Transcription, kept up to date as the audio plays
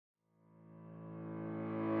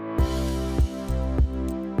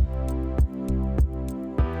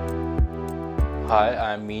Hi,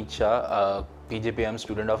 I'm Meet Shah, PGPM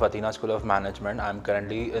student of Athena School of Management. I'm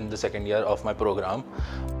currently in the second year of my program.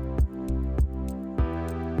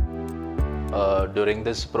 During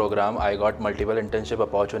this program, I got multiple internship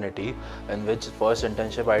opportunity, in which first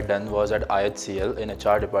internship I done was at IHCL in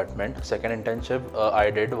HR department. Second internship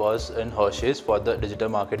I did was in Hershey's for the digital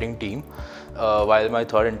marketing team. While my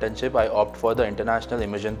third internship, I opted for the international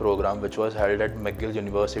immersion program, which was held at McGill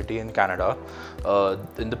University in Canada.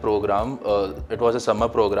 In the program, it was a summer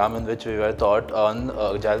program in which we were taught on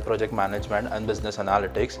agile project management and business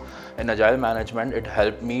analytics. In agile management, it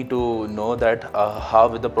helped me to know that how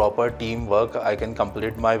with the proper teamwork I can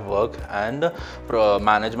complete my work and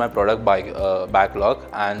manage my product backlog.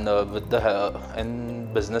 And with the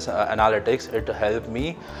in business analytics, it helped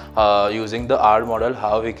me using the R model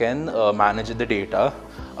how we can manage the data.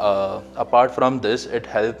 Apart from this, it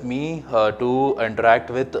helped me to interact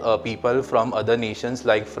with people from other nations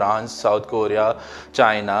like France, South Korea,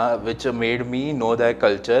 China, which made me know their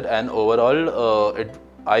culture, and overall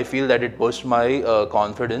I feel that it pushed my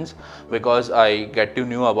confidence, because I get to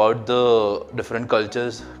know about the different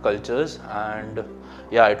cultures, and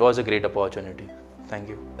yeah, it was a great opportunity. Thank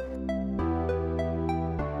you.